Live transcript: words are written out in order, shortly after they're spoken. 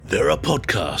There are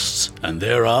podcasts, and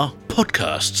there are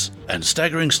podcasts, and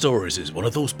Staggering Stories is one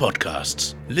of those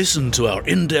podcasts. Listen to our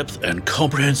in-depth and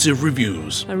comprehensive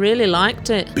reviews. I really liked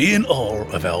it. Be in awe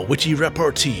of our witty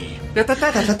repartee.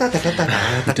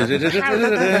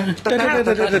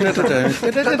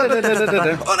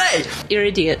 You're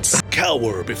idiots.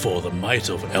 Cower before the might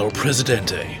of El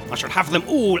Presidente. I shall have them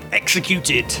all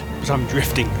executed, but I'm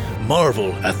drifting.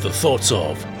 Marvel at the thoughts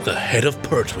of the head of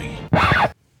Pertwee.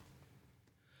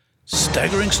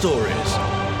 Staggering Stories.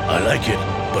 I like it,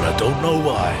 but I don't know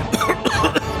why.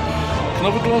 Can I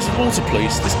have a glass of water,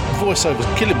 please? This voiceover's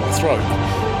killing my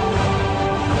throat.